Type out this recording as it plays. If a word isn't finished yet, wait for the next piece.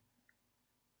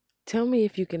Tell me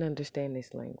if you can understand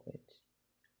this language.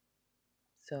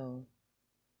 So,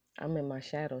 I'm in my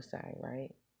shadow side,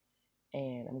 right?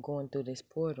 And I'm going through this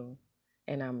portal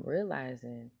and I'm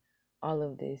realizing all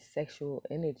of this sexual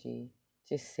energy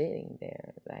just sitting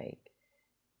there, like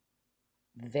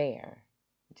there,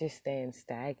 just staying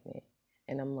stagnant.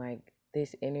 And I'm like,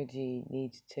 this energy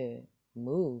needs to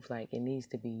move, like it needs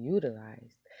to be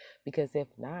utilized. Because if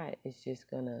not, it's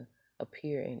just gonna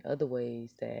appear in other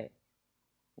ways that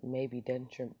may be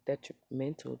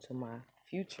detrimental to my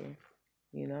future,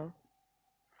 you know?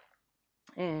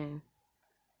 And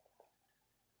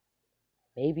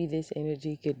maybe this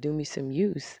energy could do me some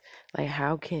use. Like,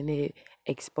 how can it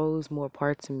expose more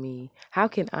parts of me? How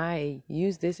can I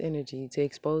use this energy to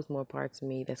expose more parts of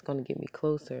me that's going to get me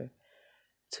closer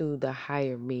to the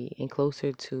higher me and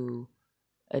closer to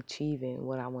achieving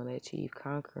what I want to achieve,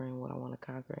 conquering what I want to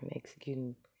conquer, and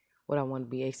executing what I want to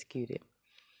be executed?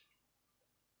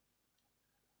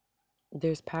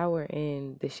 There's power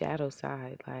in the shadow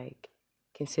side. Like,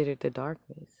 consider the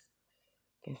darkness,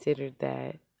 consider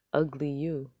that ugly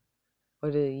you, or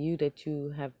the you that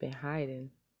you have been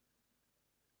hiding.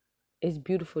 It's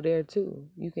beautiful there too.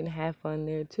 You can have fun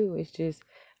there too. It's just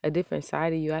a different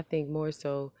side of you. I think more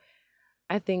so,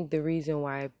 I think the reason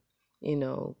why,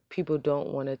 people don't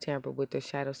want to tamper with their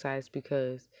shadow side is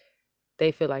because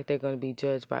they feel like they're going to be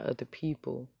judged by other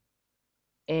people.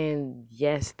 And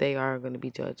yes, they are going to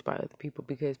be judged by other people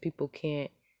because people can't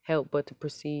help but to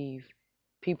perceive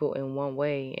people in one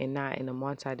way and not in a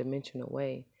multi-dimensional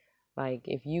way. Like,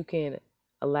 if you can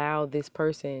allow this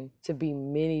person to be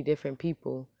many different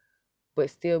people but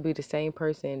still be the same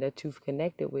person that you've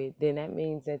connected with, then that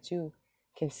means that you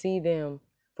can see them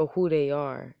for who they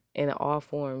are in all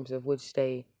forms of which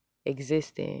they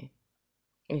exist in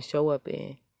and show up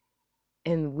in.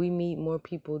 And we need more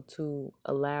people to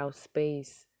allow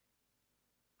space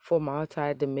for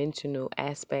multi-dimensional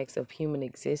aspects of human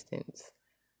existence,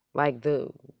 like the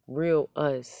real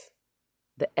us,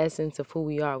 the essence of who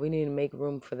we are. We need to make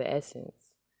room for the essence,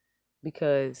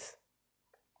 because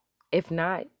if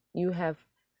not, you have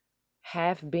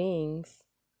half beings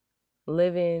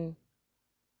living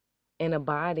in a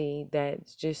body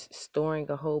that's just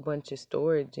storing a whole bunch of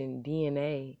storage and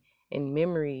DNA and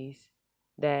memories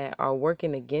that are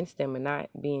working against them and not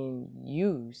being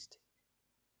used.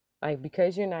 Like,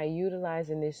 because you're not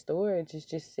utilizing this storage, it's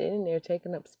just sitting there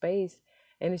taking up space,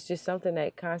 and it's just something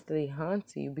that constantly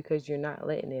haunts you because you're not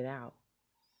letting it out.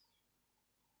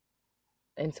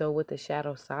 And so with the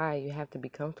shadow side, you have to be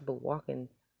comfortable walking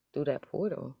through that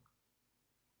portal.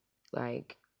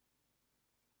 Like,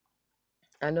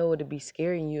 I know it'd be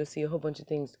scary and you'll see a whole bunch of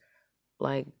things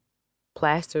like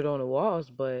plastered on the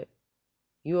walls, but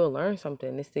you will learn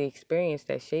something. It's the experience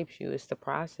that shapes you. It's the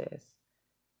process.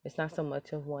 It's not so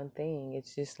much of one thing.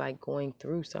 It's just like going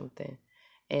through something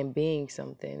and being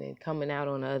something and coming out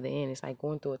on the other end. It's like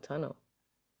going through a tunnel.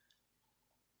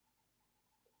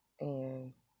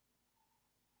 And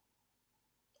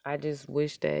I just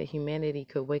wish that humanity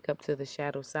could wake up to the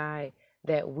shadow side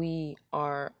that we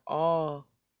are all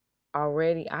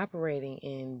already operating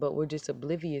in, but we're just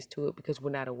oblivious to it because we're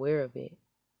not aware of it.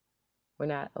 We're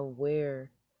not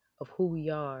aware of who we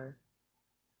are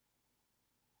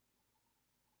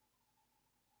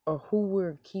or who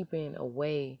we're keeping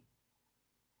away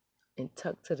and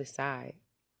tucked to the side.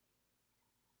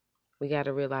 We got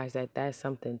to realize that that's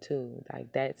something too.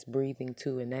 Like, that's breathing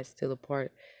too, and that's still a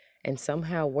part and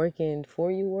somehow working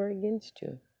for you or against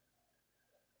you.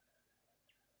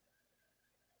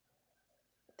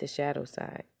 The shadow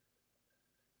side.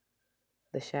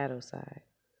 The shadow side.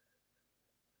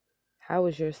 How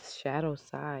is your shadow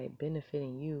side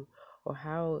benefiting you, or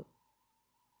how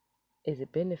is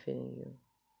it benefiting you?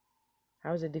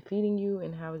 How is it defeating you,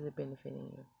 and how is it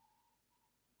benefiting you?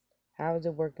 How is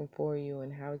it working for you,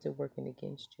 and how is it working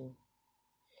against you?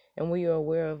 And when you're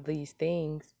aware of these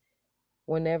things,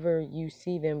 whenever you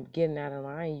see them getting out of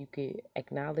line, you could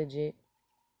acknowledge it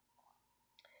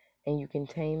and you can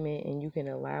tame it and you can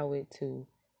allow it to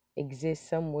exist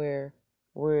somewhere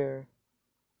where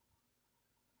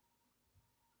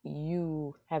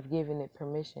you have given it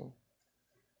permission.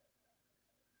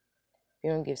 If you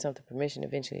don't give something permission,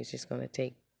 eventually it's just going to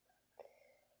take.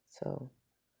 So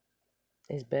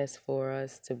it's best for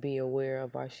us to be aware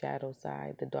of our shadow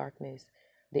side, the darkness,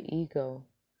 the ego,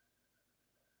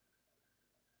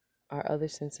 our other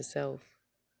sense of self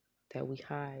that we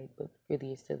hide, but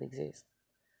really it still exists.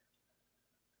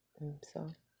 And so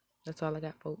that's all I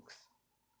got, folks.